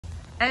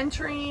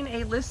Entering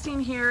a listing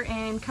here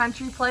in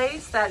Country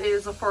Place that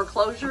is a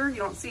foreclosure. You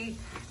don't see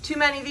too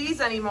many of these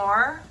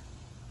anymore.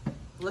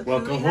 Look,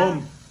 welcome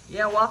home.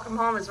 Yeah, welcome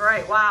home is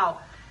right. Wow.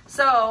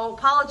 So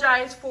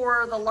apologize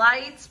for the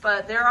lights,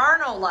 but there are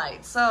no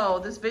lights.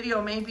 So this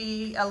video may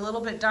be a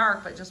little bit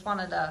dark, but just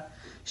wanted to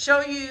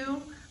show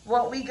you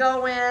what we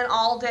go in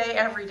all day,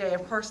 every day.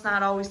 Of course,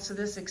 not always to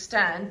this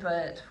extent,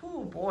 but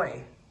oh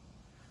boy.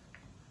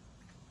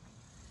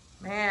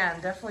 Man,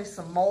 definitely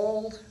some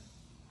mold.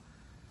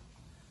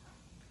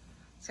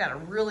 It's got a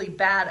really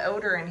bad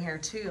odor in here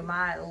too,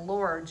 my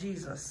Lord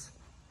Jesus.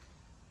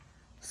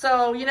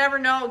 So you never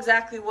know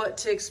exactly what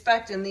to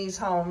expect in these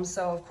homes.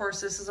 So of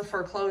course this is a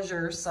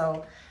foreclosure,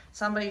 so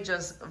somebody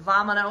just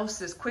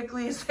vamonos as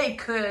quickly as they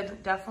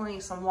could.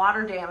 Definitely some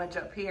water damage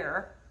up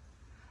here.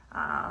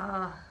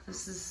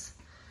 This is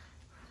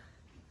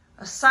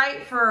a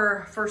sight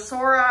for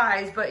sore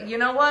eyes, but you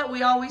know what?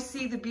 We always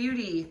see the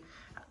beauty.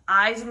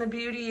 Eyes in the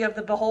beauty of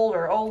the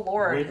beholder. Oh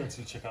Lord. Wait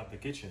until you check out the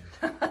kitchen.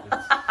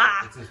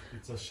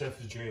 It's a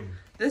chef's dream.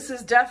 This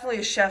is definitely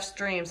a chef's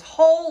dreams.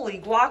 Holy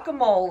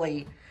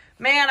guacamole.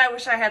 Man, I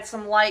wish I had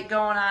some light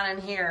going on in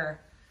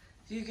here.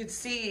 You could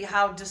see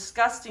how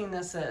disgusting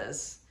this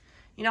is.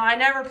 You know, I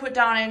never put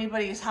down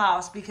anybody's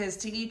house because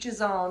to each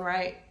his own,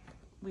 right?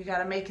 We got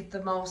to make it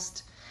the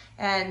most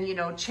and, you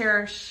know,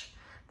 cherish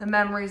the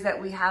memories that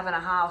we have in a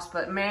house.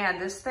 But man,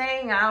 this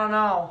thing, I don't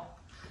know.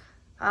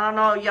 I don't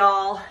know,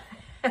 y'all.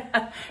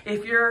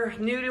 If you're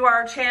new to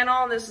our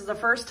channel and this is the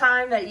first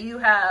time that you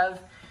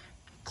have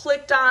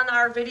clicked on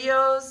our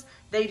videos,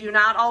 they do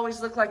not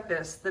always look like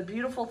this. The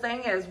beautiful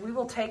thing is we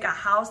will take a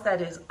house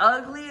that is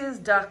ugly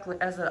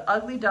as an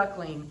ugly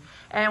duckling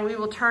and we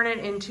will turn it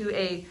into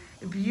a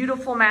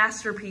beautiful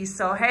masterpiece.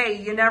 So hey,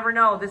 you never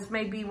know. This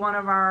may be one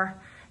of our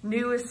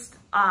newest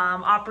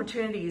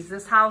opportunities.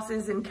 This house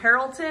is in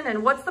Carrollton,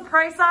 and what's the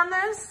price on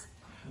this?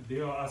 They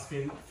are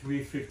asking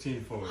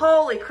 $315 for it.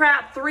 Holy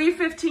crap,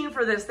 $315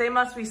 for this. They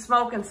must be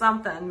smoking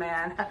something,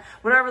 man.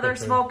 Whatever they're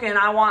smoking,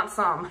 I want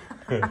some.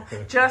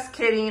 Just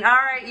kidding. All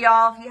right,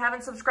 y'all. If you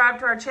haven't subscribed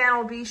to our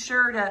channel, be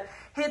sure to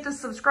hit the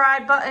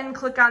subscribe button.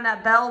 Click on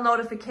that bell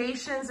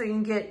notification so you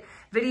can get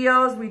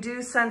videos. We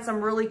do send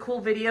some really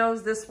cool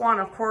videos. This one,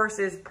 of course,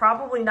 is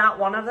probably not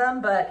one of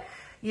them, but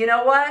you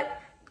know what?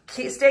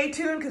 Stay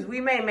tuned because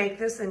we may make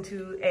this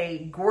into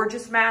a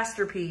gorgeous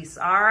masterpiece.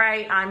 All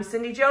right, I'm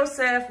Gerry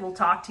Joseph. We'll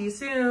talk to you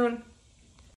soon.